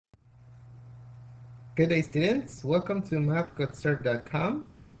Good day, students. Welcome to math.serve.com.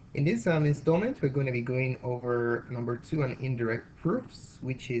 In this installment, we're going to be going over number 2 on indirect proofs,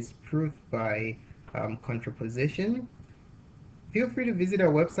 which is proof by contraposition. Feel free to visit our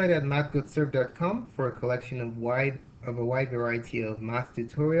website at math.serve.com for a collection of a wide variety of math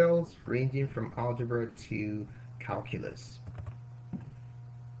tutorials ranging from algebra to calculus.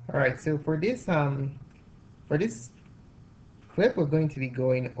 All right, so for this clip, we're going to be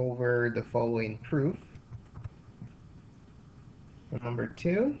going over the following proof. Number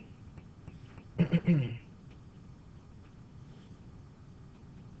 2.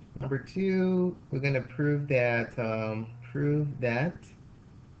 Number 2, we're going to prove that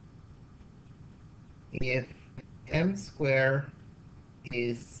if m squared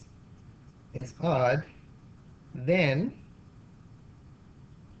is odd, then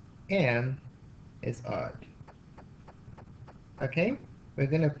m is odd. Okay, we're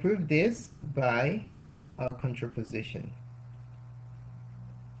going to prove this by contraposition.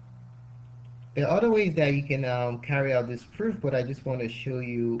 There are other ways that you can carry out this proof, but I just want to show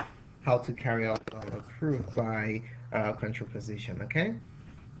you how to carry out a proof by contraposition. Okay.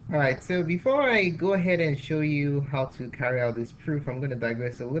 All right. So before I go ahead and show you how to carry out this proof, I'm going to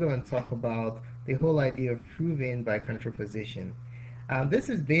digress a little and talk about the whole idea of proving by contraposition. This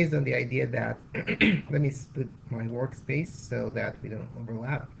is based on the idea that let me split my workspace so that we don't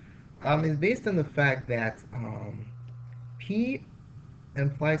overlap. It's based on the fact that P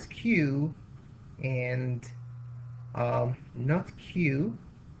implies Q and not Q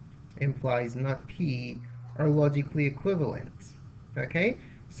implies not P are logically equivalent. Okay,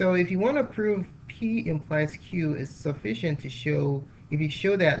 so if you want to prove P implies Q is sufficient to show, if you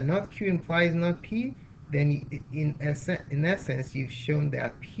show that not Q implies not P, then in essence you've shown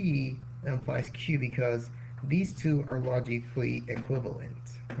that P implies Q because these two are logically equivalent.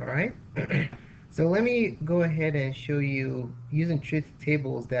 All right. So let me go ahead and show you using truth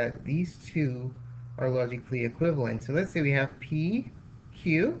tables that these two are logically equivalent. So let's say we have P,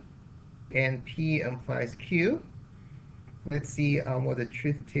 Q, and P implies Q. Let's see what the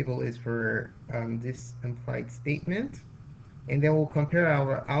truth table is for this implied statement. And then we'll compare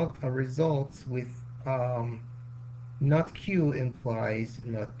our results with not Q implies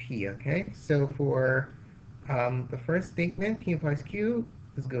not P, okay? So for the first statement, P implies Q,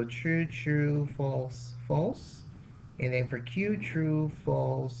 let's go true, true, false, false. And then for Q, true,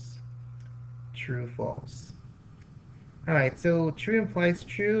 false, true, false. All right, so true implies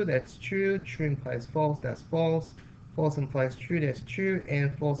true, that's true. True implies false, that's false. False implies true, that's true.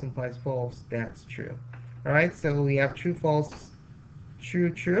 And false implies false, that's true. All right, so we have true, false,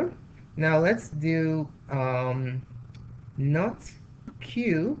 true, true. Now let's do not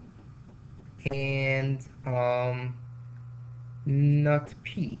Q and not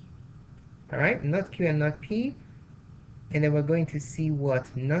P. All right, not Q and not P. And then we're going to see what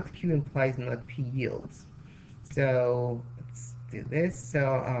not Q implies not P yields. So let's do this.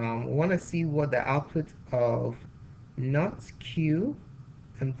 So we want to see what the output of not Q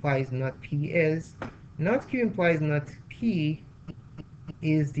implies not P is. Not Q implies not P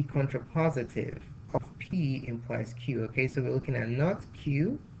is the contrapositive of P implies Q. Okay, so we're looking at not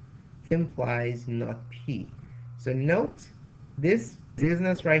Q implies not P. So note this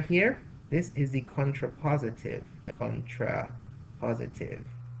business right here, this is the contrapositive. Contrapositive.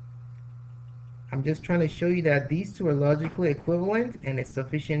 I'm just trying to show you that these two are logically equivalent, and it's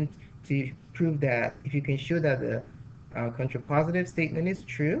sufficient to prove that if you can show that the contrapositive statement is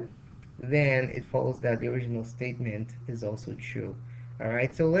true, then it follows that the original statement is also true. All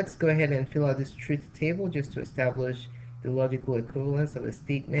right, so let's go ahead and fill out this truth table just to establish the logical equivalence of a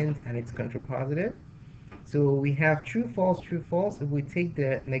statement and its contrapositive. So we have true, false, true, false. If we take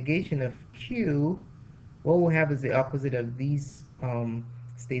the negation of Q, what we'll have is the opposite of these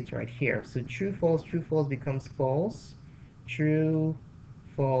states right here. So true, false becomes false. True,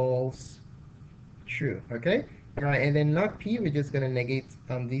 false, true. Okay? All right, and then not P, we're just going to negate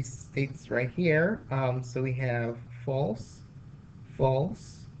these states right here. So we have false,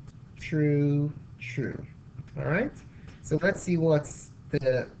 false, true, true. All right? So let's see what's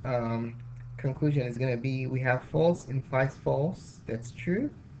the conclusion is going to be. We have false implies false. That's true.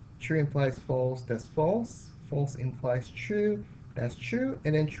 True implies false. That's false. False implies true. That's true.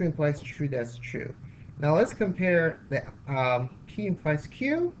 And then true implies true. That's true. Now let's compare the P implies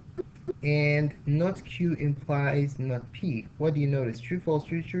Q and not Q implies not P. What do you notice? True, false,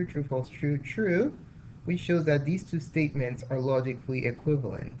 true, true, true, false, true, true, which shows that these two statements are logically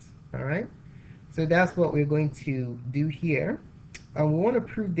equivalent. All right? So that's what we're going to do here. We want to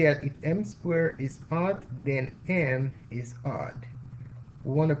prove that if m squared is odd, then m is odd.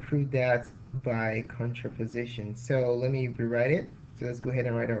 We want to prove that by contraposition. So let me rewrite it. So let's go ahead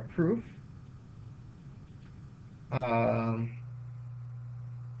and write our proof. Um,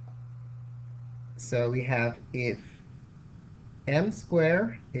 so we have if m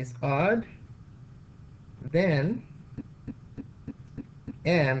squared is odd, then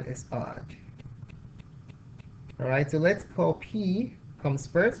m is odd. All right, so let's call p comes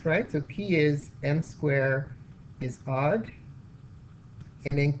first, right? So p is m squared is odd.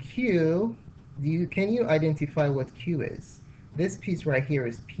 And then q, can you identify what q is? This piece right here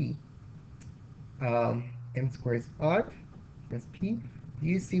is p. M squared is odd. That's p. Do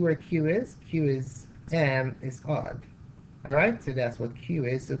you see where q is? Q is m is odd. All right, so that's what q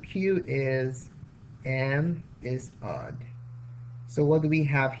is. So q is m is odd. So what do we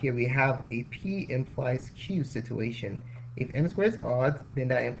have here? We have a p implies q situation. If m squared is odd, then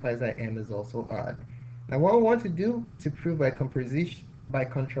that implies that m is also odd. Now what we want to do to prove by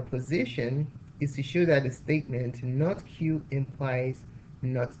contraposition is to show that the statement not q implies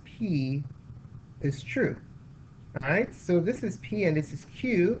not p is true. All right, so this is p and this is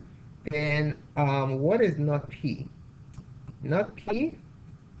q. Then what is not p? Not p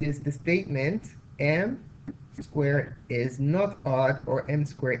is the statement m squared is not odd or m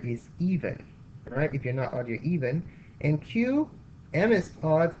squared is even. All right, if you're not odd, you're even. And q, m is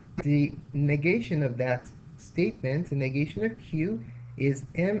odd. The negation of that statement, the negation of q, is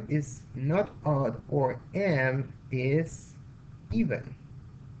m is not odd or m is even.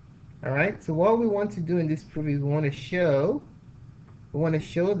 All right, so what we want to do in this proof is we want to show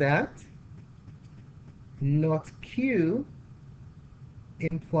that not q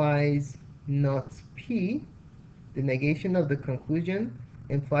implies not p. The negation of the conclusion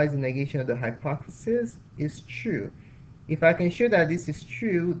implies the negation of the hypothesis is true. If I can show that this is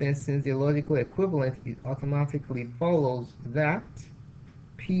true, then since the logical equivalent, it automatically follows that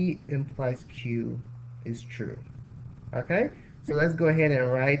p implies q is true. Okay, so let's go ahead and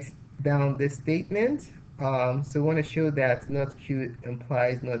write down this statement. So we want to show that not q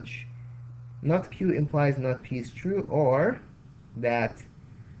implies not q implies not p is true, or that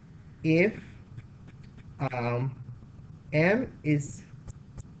if m is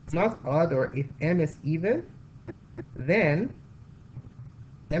not odd or if m is even, then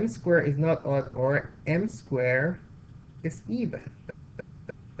m squared is not odd or m squared is even.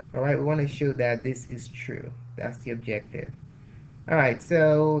 All right, we want to show that this is true. That's the objective. All right,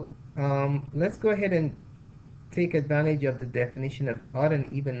 so let's go ahead and take advantage of the definition of odd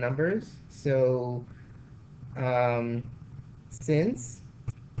and even numbers. So since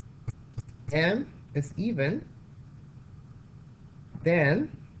m is even,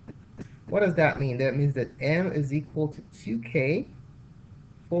 then what does that mean? That means that m is equal to 2k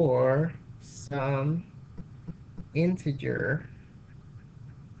for some integer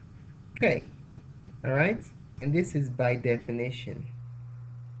k. All right, and this is by definition,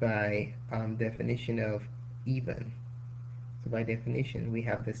 definition of even. So by definition, we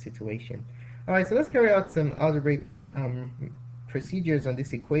have this situation. All right, so let's carry out some algebraic procedures on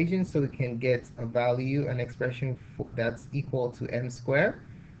this equation so we can get a value, an expression that's equal to m squared.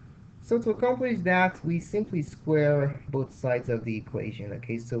 So to accomplish that, we simply square both sides of the equation.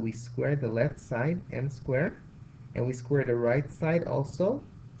 Okay, so we square the left side, m squared, and we square the right side also,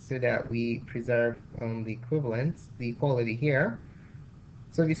 so that we preserve the equivalence, the equality here.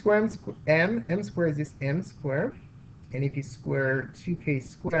 So if you square m squared is just m squared, and if you square 2k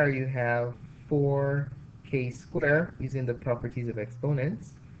squared, you have 4k squared using the properties of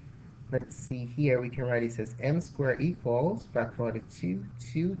exponents. Let's see here, we can write it as m squared equals, back to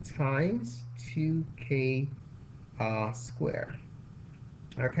 2 times 2k squared.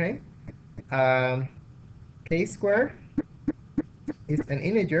 Okay, k squared is an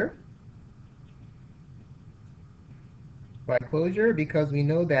integer by closure, because we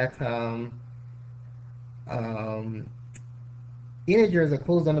know that integers are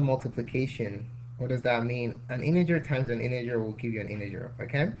closed under multiplication. What does that mean? An integer times an integer will give you an integer,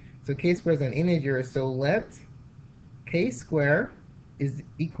 okay? So k squared is an integer, so let k squared is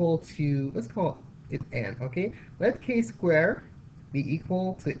equal to, let's call it n, okay? Let k squared be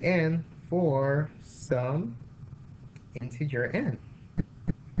equal to n for some integer n.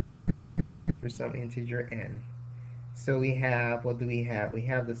 For some integer n. So we have, what do we have? We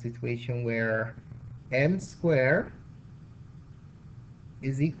have the situation where m squared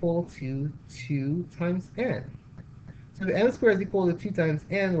is equal to 2 times n. So if m squared is equal to 2 times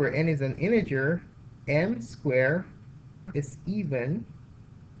n, where n is an integer, m squared is even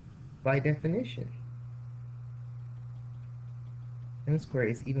by definition. M squared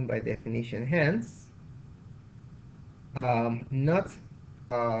is even by definition. Hence, not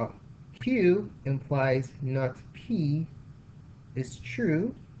uh, Q implies not P is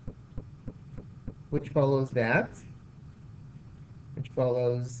true, which follows that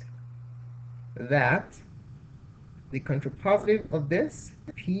the contrapositive of this,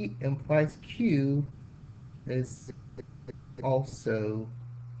 P implies Q, is also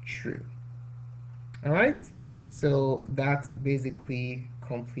true. All right, so that basically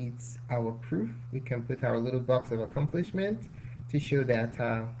completes our proof. We can put our little box of accomplishment to show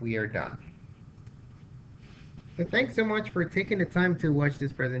that we are done. So thanks so much for taking the time to watch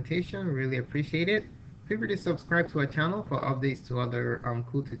this presentation. Really appreciate it. Feel free to subscribe to our channel for updates to other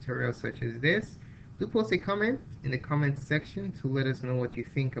cool tutorials such as this. Do post a comment in the comments section to let us know what you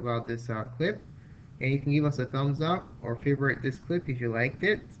think about this clip. And you can give us a thumbs up or favorite this clip if you liked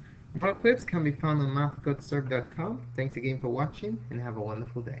it. More clips can be found on math.surf.com. Thanks again for watching and have a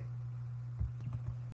wonderful day.